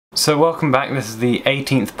So welcome back, this is the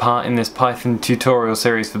 18th part in this Python tutorial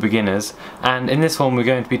series for beginners, and in this one we're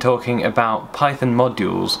going to be talking about Python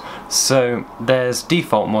modules. So there's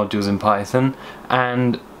default modules in Python,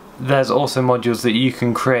 and there's also modules that you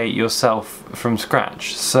can create yourself from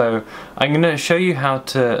scratch. So I'm going to show you how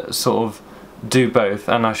to sort of do both,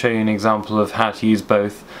 and I'll show you an example of how to use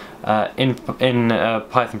both in a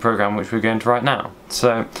Python program which we're going to write now.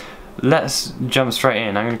 So let's jump straight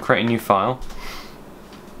in. I'm going to create a new file,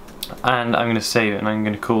 and I'm going to save it, and I'm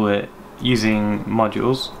going to call it using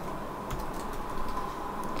modules.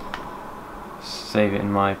 Save it in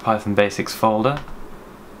my Python basics folder.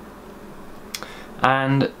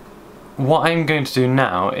 And what I'm going to do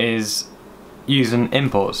now is use an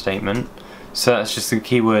import statement. So that's just the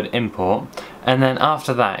keyword import, and then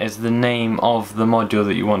after that is the name of the module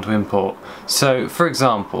that you want to import. So for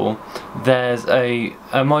example, there's a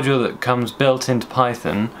module that comes built into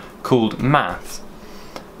Python called math.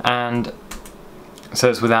 And so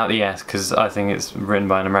it's without the S because I think it's written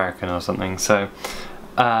by an American or something. So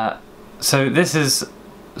this is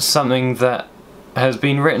something that has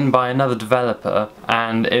been written by another developer,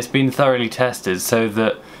 and it's been thoroughly tested so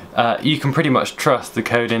that you can pretty much trust the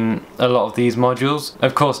code in a lot of these modules.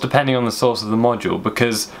 Of course, depending on the source of the module,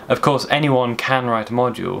 because of course anyone can write a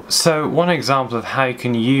module. So one example of how you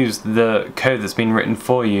can use the code that's been written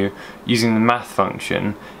for you using the math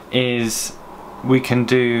function is we can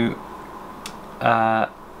do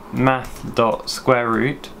math.square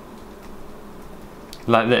root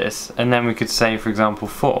like this, and then we could say, for example,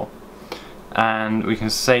 4, and we can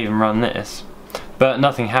save and run this, but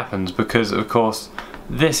nothing happens because of course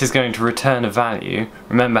this is going to return a value.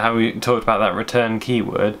 Remember how we talked about that return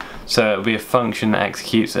keyword? So it'll be a function that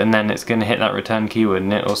executes, and then it's going to hit that return keyword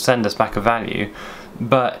and it will send us back a value,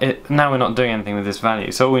 but now we're not doing anything with this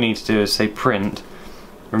value. So all we need to do is say print.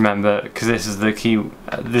 Remember, because this is the key,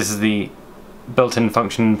 this is the built-in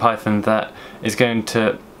function in Python that is going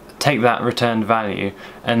to take that returned value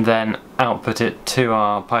and then output it to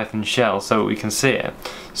our Python shell so we can see it.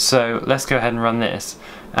 So let's go ahead and run this,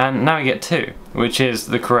 and now we get 2, which is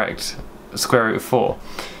the correct square root of 4.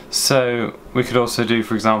 So we could also do,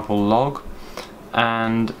 for example, log,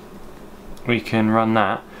 and we can run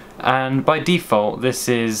that, and by default this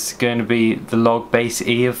is going to be the log base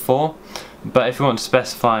e of 4. But if we want to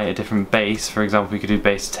specify a different base, for example, we could do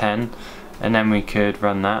base 10, and then we could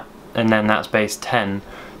run that, and then that's base 10.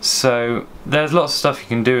 So there's lots of stuff you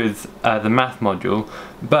can do with the math module,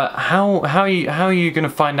 but how are you going to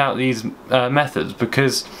find out these methods?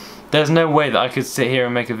 Because there's no way that I could sit here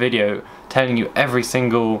and make a video telling you every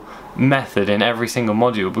single method in every single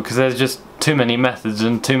module, because there's just too many methods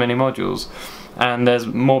and too many modules, and there's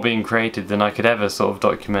more being created than I could ever sort of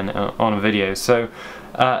document on a video. So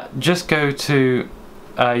just go to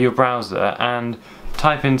your browser and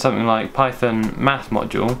type in something like Python math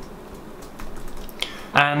module,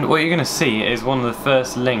 and what you're going to see is one of the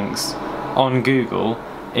first links on Google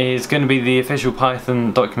is going to be the official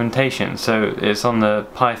Python documentation. So it's on the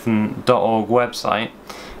python.org website,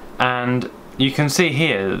 and you can see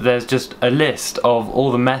here that there's just a list of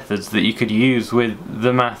all the methods that you could use with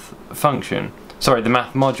the math function, sorry, the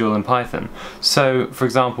math module in Python. So for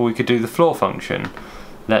example, we could do the floor function.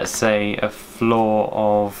 Let's say a floor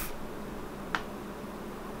of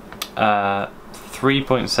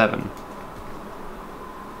 3.7,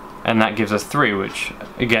 and that gives us 3, which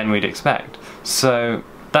again we'd expect. So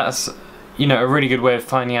that's, you know, a really good way of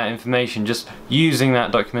finding out information, just using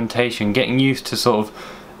that documentation, getting used to sort of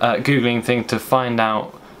googling things to find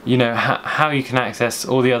out, you know, how you can access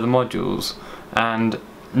all the other modules and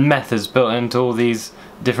methods built into all these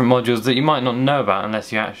different modules that you might not know about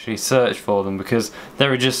unless you actually search for them, because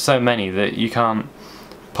there are just so many that you can't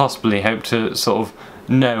possibly hope to sort of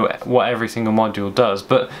know what every single module does.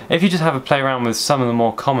 But if you just have a play around with some of the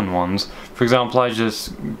more common ones, for example, I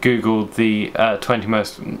just googled the 20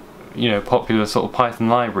 most, you know, popular sort of Python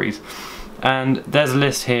libraries, and there's a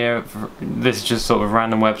list here. This is just sort of a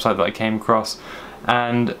random website that I came across,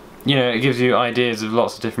 and you know, it gives you ideas of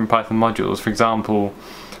lots of different Python modules. For example,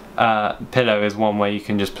 Pillow is one where you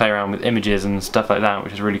can just play around with images and stuff like that,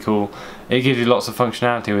 which is really cool. It gives you lots of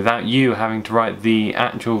functionality without you having to write the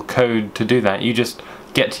actual code to do that. You just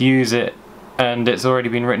get to use it, and it's already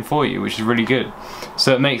been written for you, which is really good.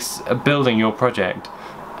 So it makes building your project,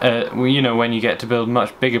 you know, when you get to build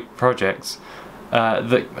much bigger projects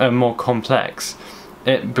that are more complex,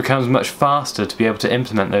 it becomes much faster to be able to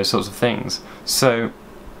implement those sorts of things. So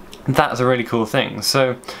that's a really cool thing.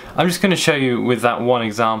 So I'm just going to show you with that one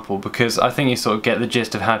example, because I think you sort of get the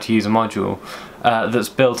gist of how to use a module that's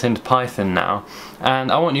built into Python now,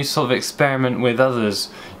 and I want you to sort of experiment with others.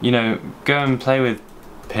 You know, go and play with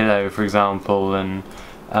pillow, for example, and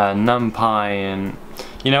NumPy, and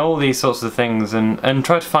you know, all these sorts of things, and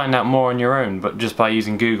try to find out more on your own, but just by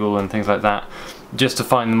using Google and things like that, just to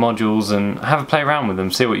find the modules and have a play around with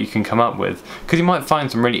them, see what you can come up with, because you might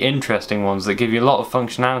find some really interesting ones that give you a lot of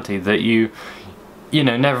functionality that you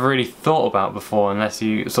know, never really thought about before unless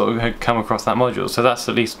you sort of had come across that module. So that's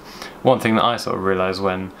at least one thing that I sort of realised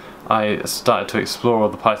when I started to explore all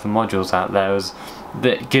the Python modules out there, was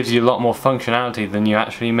that it gives you a lot more functionality than you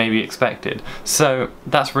actually maybe expected. So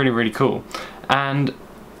that's really, really cool. And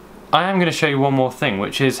I am going to show you one more thing,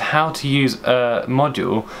 which is how to use a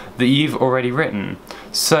module that you've already written.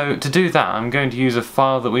 So to do that, I'm going to use a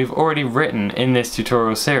file that we've already written in this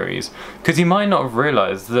tutorial series, because you might not have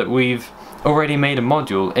realised that we've already made a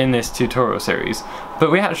module in this tutorial series, but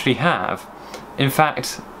we actually have. In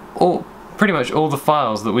fact, pretty much all the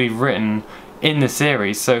files that we've written in the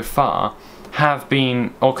series so far have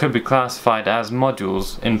been, or could be classified as,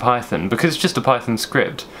 modules in Python, because it's just a Python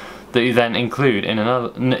script that you then include in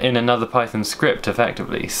another Python script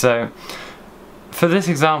effectively. So for this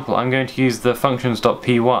example, I'm going to use the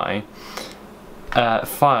functions.py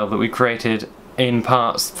file that we created in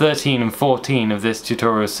parts 13 and 14 of this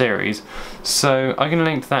tutorial series. So I'm going to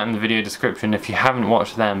link to that in the video description if you haven't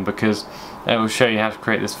watched them, because it will show you how to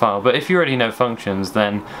create this file. But if you already know functions,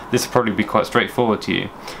 then this will probably be quite straightforward to you.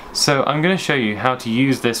 So I'm going to show you how to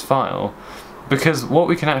use this file, because what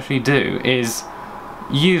we can actually do is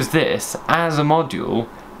use this as a module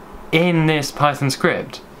in this Python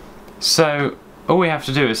script. So all we have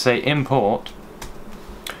to do is say import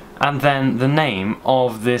and then the name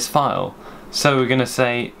of this file. So we're going to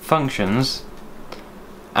say functions,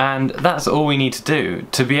 and that's all we need to do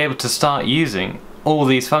to be able to start using all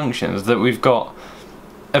these functions that we've got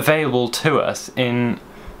available to us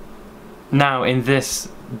now in this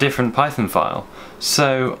different Python file.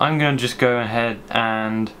 So I'm going to just go ahead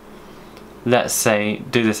and, let's say,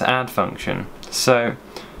 do this add function. So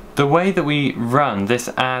the way that we run this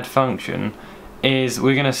add function is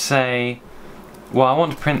we're going to say, well, I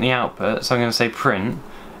want to print the output, so I'm going to say print,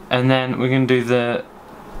 and then we're going to do the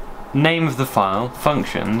name of the file,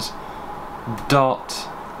 functions, dot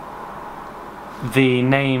the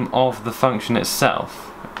name of the function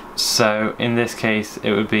itself. So in this case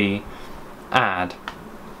it would be add.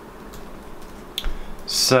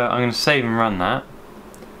 So I'm going to save and run that,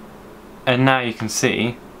 and now you can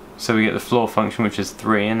see, so we get the floor function, which is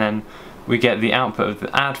 3, and then we get the output of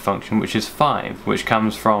the add function, which is 5, which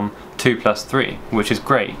comes from 2 plus 3, which is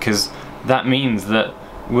great, because that means that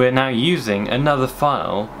we're now using another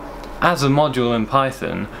file as a module in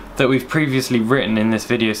Python that we've previously written in this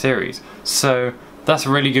video series. So that's a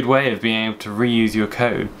really good way of being able to reuse your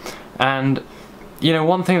code. And you know,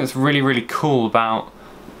 one thing that's really, really cool about,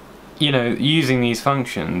 you know, using these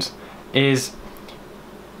functions is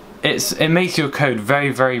it makes your code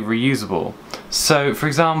very, very reusable. So for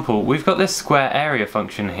example, we've got this square area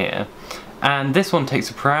function here, and this one takes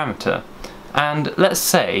a parameter, and let's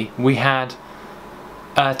say we had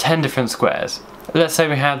 10 different squares. Let's say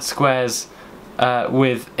we had squares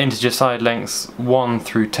with integer side lengths 1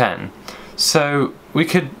 through 10. So we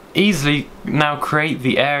could easily now create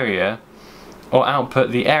the area, or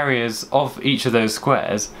output the areas of each of those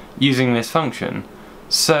squares using this function.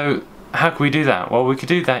 So how can we do that? Well, we could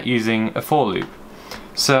do that using a for loop.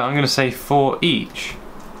 So I'm going to say for each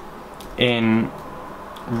in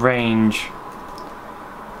range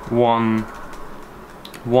 1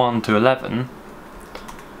 to 11,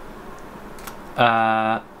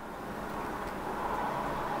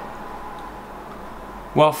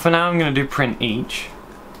 well, for now I'm going to do print each,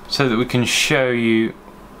 so that we can show you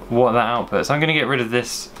what that outputs. So I'm going to get rid of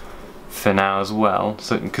this for now as well,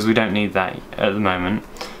 so because we don't need that at the moment.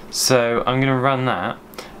 So I'm going to run that.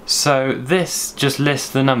 So this just lists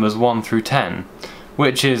the numbers 1 through 10,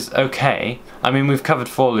 which is okay. I mean, we've covered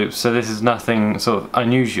for loops, so this is nothing sort of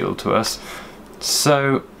unusual to us.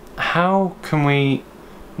 So how can we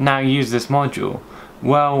now use this module?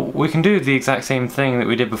 Well, we can do the exact same thing that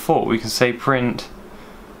we did before. We can say print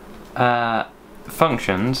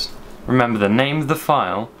functions, remember the name of the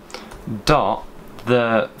file, dot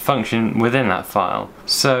the function within that file.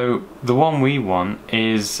 So the one we want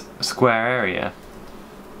is square area.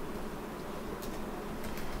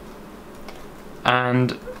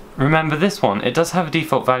 And remember this one, it does have a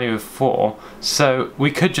default value of 4, so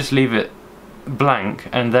we could just leave it blank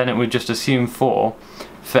and then it would just assume 4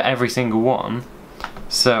 for every single one.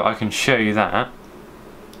 So I can show you that,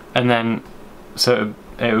 and then so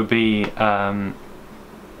it would be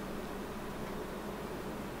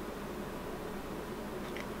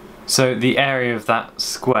So the area of that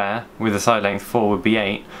square with a side length 4 would be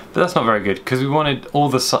 8, but that's not very good because we wanted all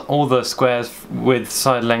the squares with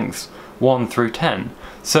side lengths 1 through 10.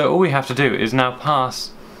 So all we have to do is now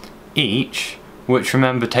pass each, which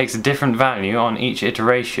remember takes a different value on each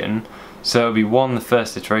iteration. So it'll be 1 the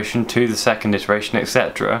first iteration, 2 the second iteration,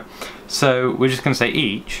 etc. So we're just going to say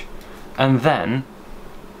each, and then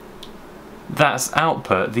that's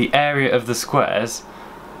output the area of the squares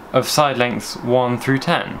of side lengths 1 through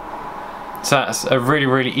 10. So that's a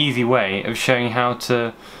really easy way of showing how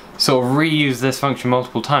to sort of reuse this function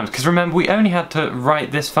multiple times. Because remember, we only had to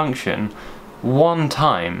write this function one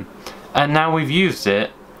time, and now we've used it,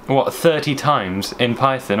 what, 30 times in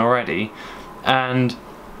Python already, and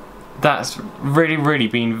that's really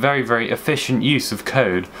been very efficient use of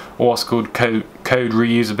code, or what's called code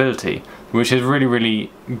reusability, which is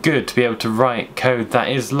really good to be able to write code that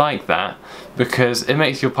is like that, because it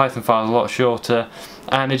makes your Python files a lot shorter,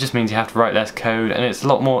 and it just means you have to write less code, and it's a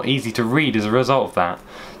lot more easy to read as a result of that.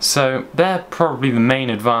 So they're probably the main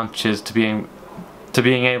advantages to being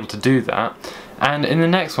able to do that. And in the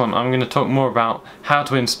next one I'm going to talk more about how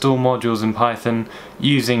to install modules in Python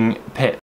using pip.